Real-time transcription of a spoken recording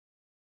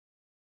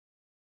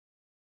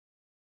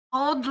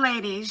Old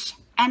ladies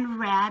and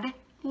red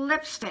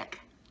lipstick.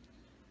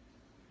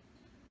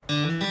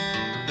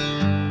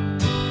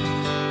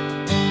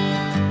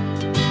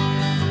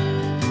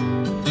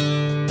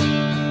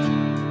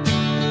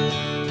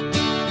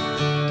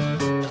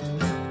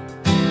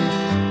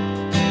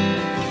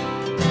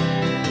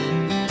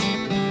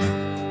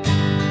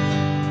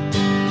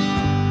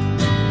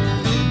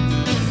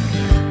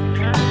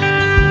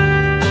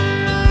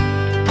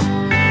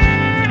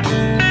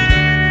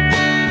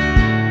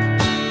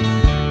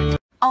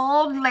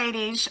 Old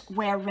ladies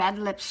wear red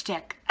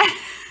lipstick.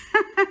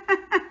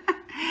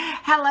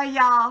 Hello,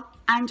 y'all.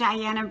 I'm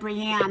Diana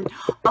Brienne.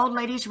 Old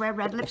ladies wear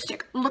red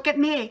lipstick. Look at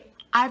me.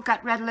 I've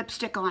got red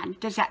lipstick on.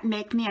 Does that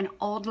make me an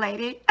old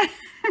lady?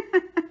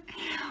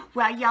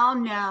 Well, y'all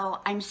know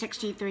I'm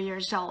 63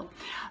 years old,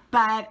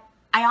 but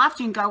I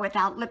often go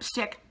without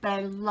lipstick, but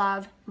I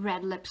love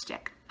red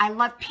lipstick. I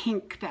love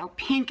pink though.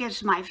 Pink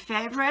is my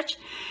favorite.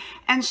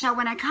 And so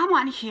when I come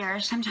on here,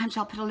 sometimes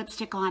I'll put a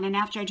lipstick on, and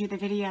after I do the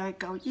video, I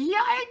go,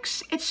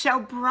 yikes, it's so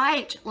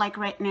bright, like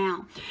right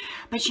now.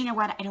 But you know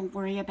what? I don't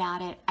worry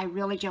about it. I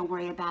really don't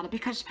worry about it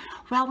because,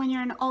 well, when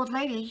you're an old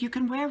lady, you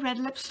can wear red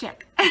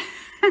lipstick.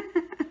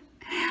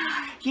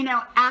 You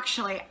know,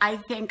 actually, I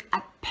think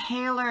a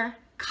paler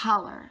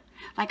color,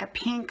 like a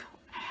pink,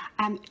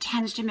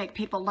 tends to make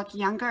people look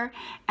younger,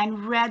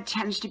 and red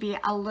tends to be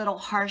a little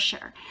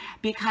harsher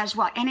because,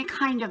 well, any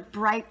kind of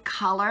bright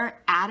color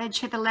added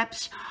to the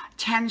lips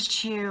tends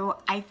to,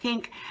 I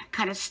think,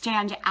 kind of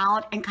stand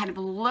out and kind of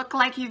look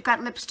like you've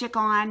got lipstick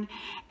on,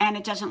 and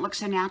it doesn't look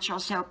so natural.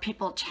 So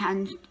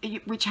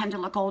we tend to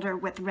look older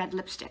with red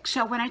lipstick.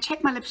 So when I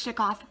take my lipstick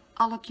off,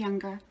 I'll look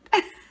younger.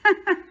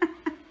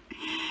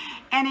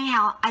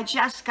 Anyhow, I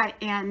just got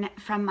in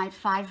from my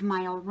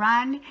 5-mile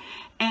run,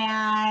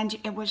 and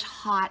it was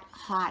hot,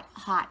 hot,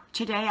 hot.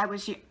 Today I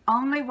was the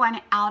only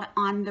one out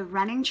on the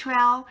running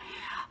trail,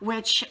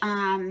 which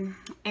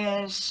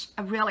is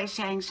really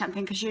saying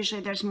something because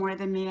usually there's more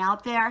than me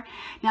out there.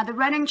 Now, the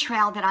running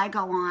trail that I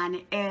go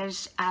on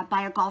is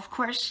by a golf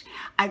course.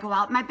 I go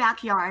out in my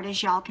backyard,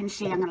 as y'all can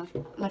see. I'm going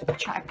to lift the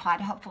tripod.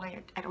 Hopefully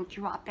I don't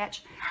drop it.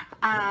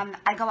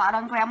 I go out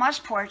on Grandma's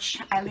porch.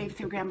 I leave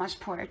through Grandma's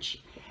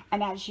porch.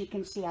 And as you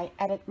can see, I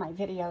edit my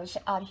videos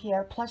out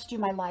here, plus do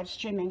my live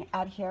streaming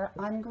out here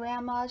on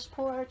Grandma's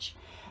porch.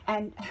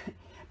 And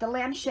the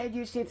lampshade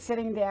you see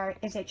sitting there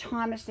is a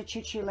Thomas the Choo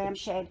Choo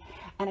lampshade,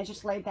 and I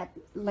just laid that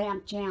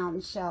lamp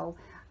down. So,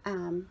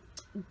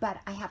 but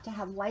I have to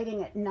have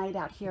lighting at night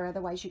out here,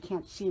 otherwise you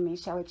can't see me.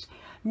 So it's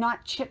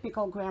not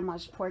typical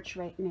Grandma's porch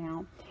right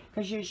now,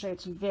 because usually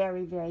it's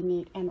very, very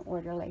neat and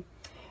orderly.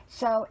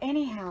 So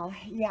anyhow,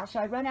 yeah, so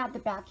I run out the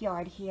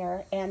backyard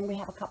here, and we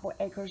have a couple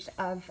acres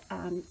of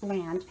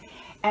land,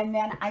 and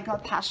then I go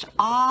past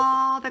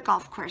all the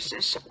golf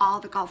courses,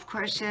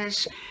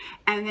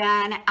 and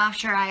then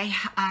after I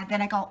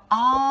go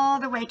all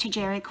the way to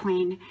Dairy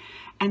Queen,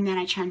 and then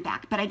I turn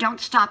back. But I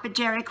don't stop at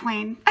Dairy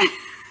Queen,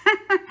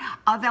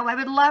 although I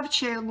would love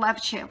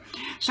to.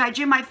 So I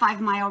do my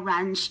 5-mile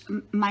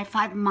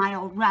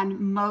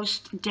run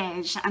most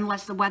days,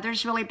 unless the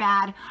weather's really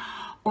bad,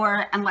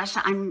 or unless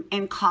I'm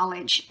in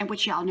college,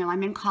 which y'all know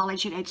I'm in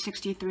college at age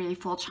 63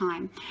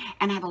 full-time,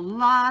 and I have a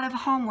lot of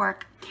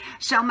homework.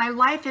 So my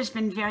life has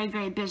been very,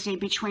 very busy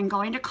between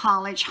going to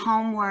college,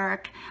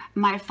 homework,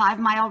 my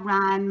 5-mile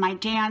run, my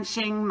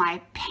dancing, my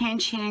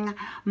painting,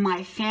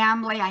 my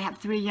family. I have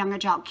 3 young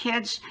adult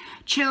kids,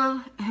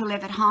 2 who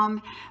live at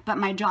home, but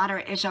my daughter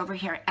is over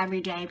here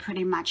every day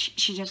pretty much.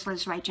 She just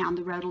lives right down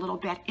the road a little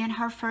bit in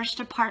her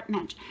first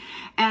apartment,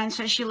 and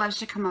so she loves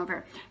to come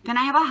over. Then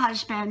I have a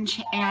husband,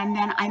 and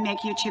then I make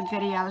YouTube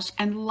videos,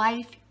 and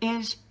life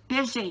is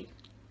busy.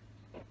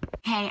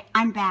 Hey,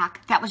 I'm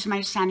back. That was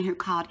my son who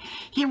called.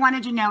 He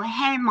wanted to know,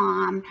 hey,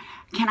 Mom,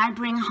 can I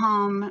bring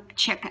home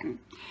chicken?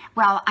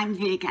 Well, I'm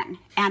vegan,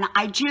 and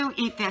I do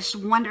eat this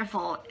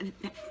wonderful,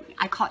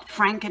 I call it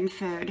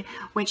frankenfood,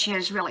 which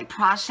is really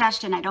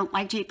processed, and I don't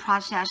like to eat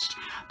processed,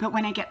 but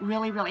when I get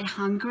really, really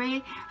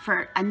hungry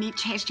for a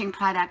meat-tasting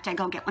product, I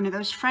go get one of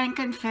those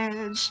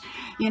frankenfoods,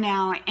 you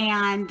know,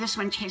 and this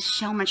one tastes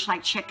so much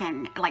like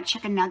chicken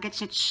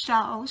nuggets. It's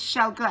so,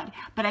 so good,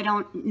 but I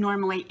don't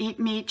normally eat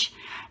meat.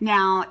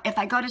 Now, if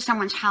I go to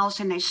someone's house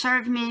and they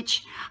serve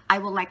meat, I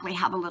will likely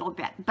have a little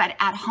bit, but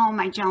at home,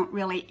 I don't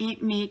really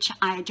eat meat.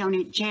 I don't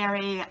eat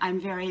dairy. I'm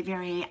very,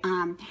 very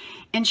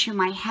into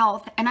my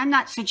health, and I'm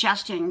not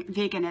suggesting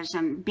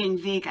veganism, being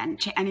vegan,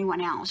 to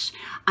anyone else.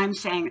 I'm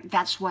saying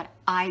that's what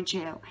I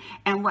do,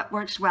 and what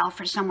works well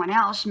for someone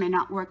else may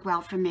not work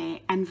well for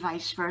me, and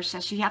vice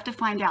versa. So you have to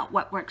find out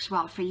what works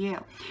well for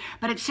you.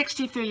 But at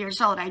 63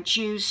 years old, I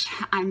juice.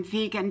 I'm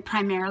vegan,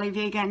 primarily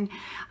vegan,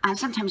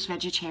 sometimes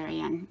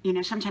vegetarian. You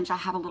know, sometimes I'll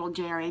have a little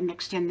dairy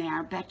mixed in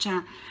there, but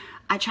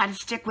I try to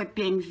stick with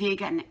being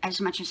vegan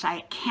as much as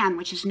I can,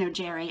 which is no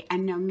dairy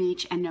and no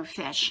meat and no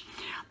fish.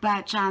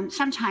 But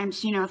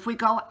sometimes, you know, if we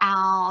go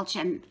out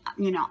and,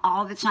 you know,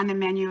 all that's on the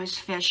menu is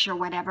fish or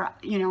whatever,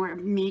 you know, or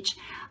meat,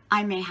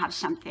 I may have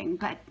something,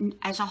 but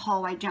as a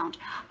whole, I don't.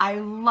 I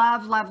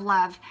love, love,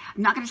 love.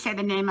 I'm not going to say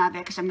the name of it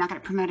because I'm not going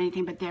to promote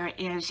anything, but there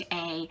is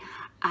a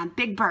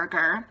big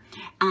burger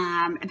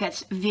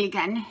that's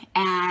vegan,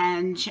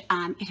 and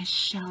it is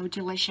so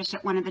delicious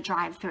at one of the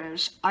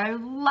drive-thrus. I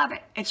love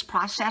it. It's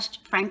processed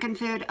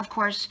frankenfood, of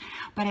course,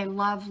 but I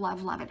love,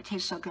 love, love it. It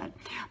tastes so good.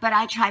 But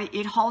I try to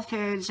eat whole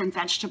foods and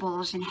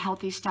vegetables and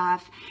healthy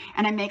stuff,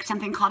 and I make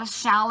something called a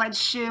salad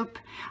soup,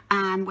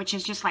 which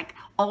is just like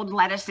old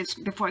lettuce that's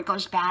before it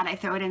goes bad. I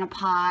throw it in a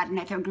pot, and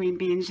I throw green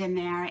beans in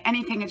there.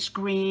 Anything that's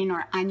green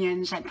or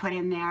onions I put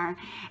in there,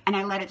 and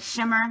I let it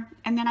simmer,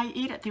 and then I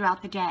eat it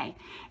throughout the day.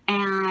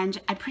 And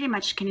I pretty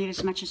much can eat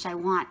as much as I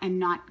want and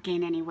not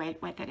gain any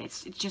weight with it.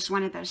 It's just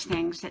one of those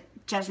things that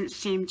doesn't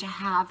seem to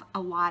have a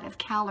lot of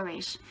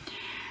calories.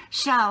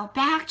 So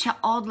back to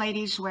old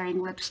ladies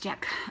wearing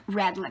lipstick,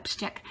 red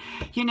lipstick.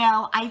 You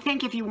know, I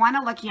think if you want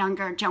to look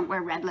younger, don't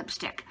wear red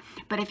lipstick.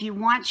 But if you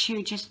want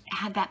to just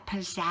have that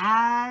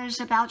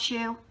pizzazz about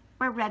you,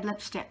 wear red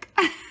lipstick.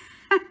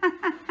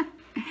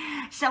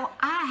 So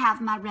I have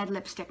my red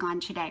lipstick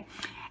on today.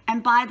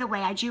 And by the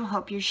way, I do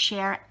hope you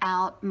share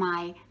out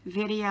my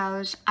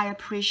videos. I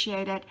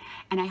appreciate it.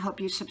 And I hope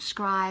you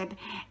subscribe.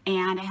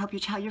 And I hope you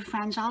tell your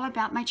friends all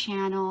about my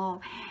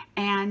channel.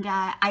 And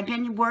I've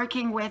been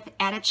working with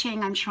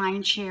editing. I'm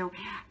trying to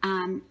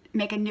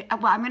make a new,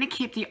 well, I'm going to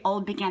keep the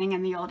old beginning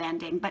and the old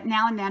ending. But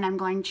now and then I'm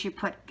going to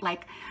put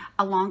like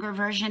a longer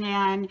version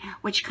in,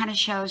 which kind of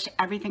shows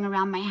everything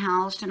around my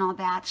house and all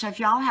that. So if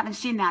y'all haven't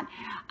seen that,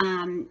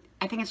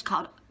 I think it's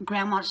called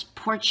Grandma's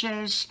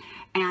Porches,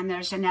 and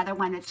there's another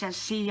one that says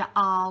see you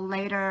all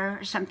later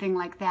or something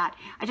like that.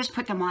 I just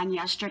put them on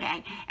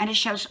yesterday, and it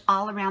shows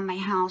all around my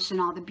house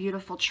and all the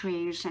beautiful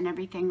trees and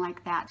everything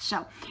like that.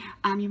 So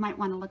you might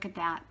want to look at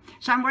that.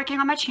 So I'm working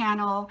on my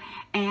channel,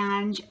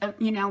 and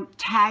you know,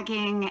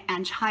 tagging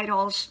and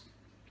titles.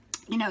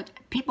 You know,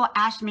 people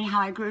ask me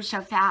how I grew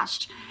so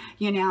fast,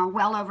 you know,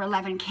 well over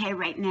 11K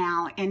right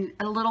now in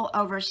a little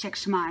over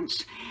 6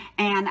 months.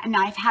 And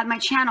now I've had my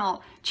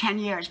channel 10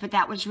 years, but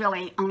that was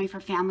really only for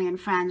family and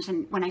friends.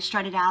 And when I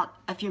started out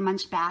a few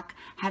months back,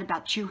 I had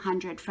about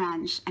 200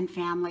 friends and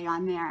family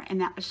on there, and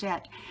that was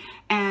it.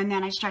 And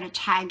then I started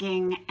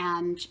tagging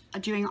and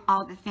doing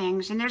all the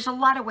things. And there's a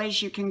lot of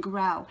ways you can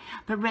grow.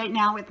 But right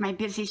now with my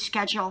busy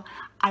schedule,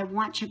 I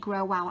want to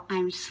grow while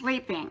I'm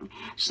sleeping.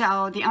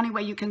 So the only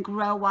way you can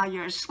grow while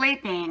you're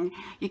sleeping,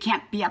 you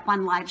can't be up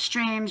on live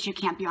streams, you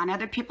can't be on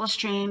other people's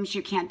streams,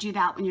 you can't do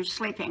that when you're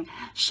sleeping.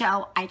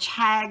 So I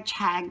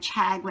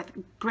tag with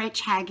great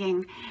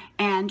tagging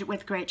and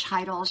with great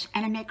titles,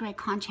 and I make great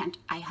content,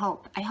 I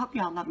hope. I hope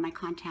you all love my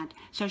content.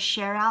 So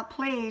share out,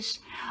 please.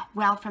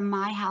 Well, from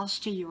my house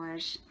to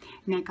yours,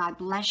 may God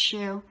bless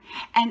you.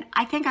 And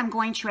I think I'm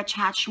going to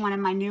attach one of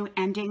my new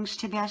endings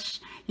to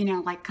this, you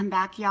know, like come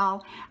back,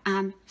 y'all.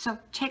 So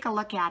take a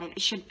look at it.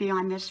 It should be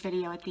on this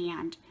video at the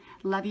end.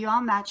 Love you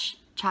all much.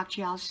 Talk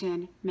to you all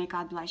soon. May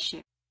God bless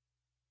you.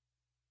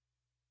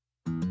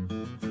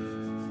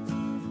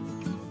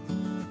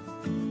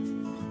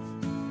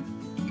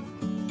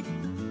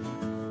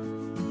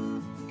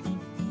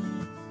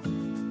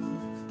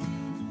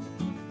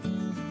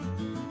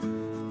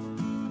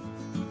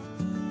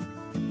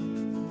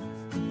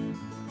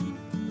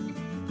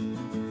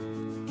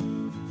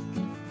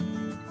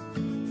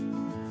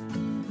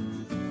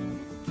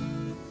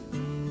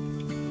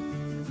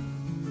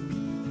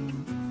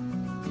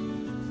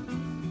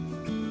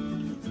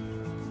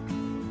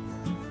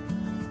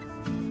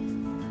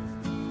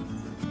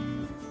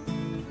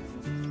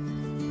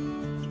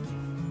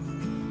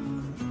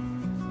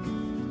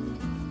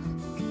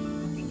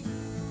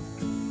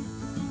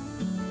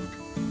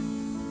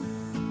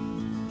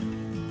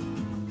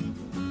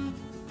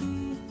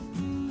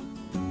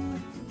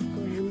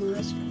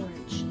 Grandma's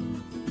porch,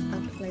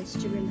 a place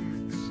to relax.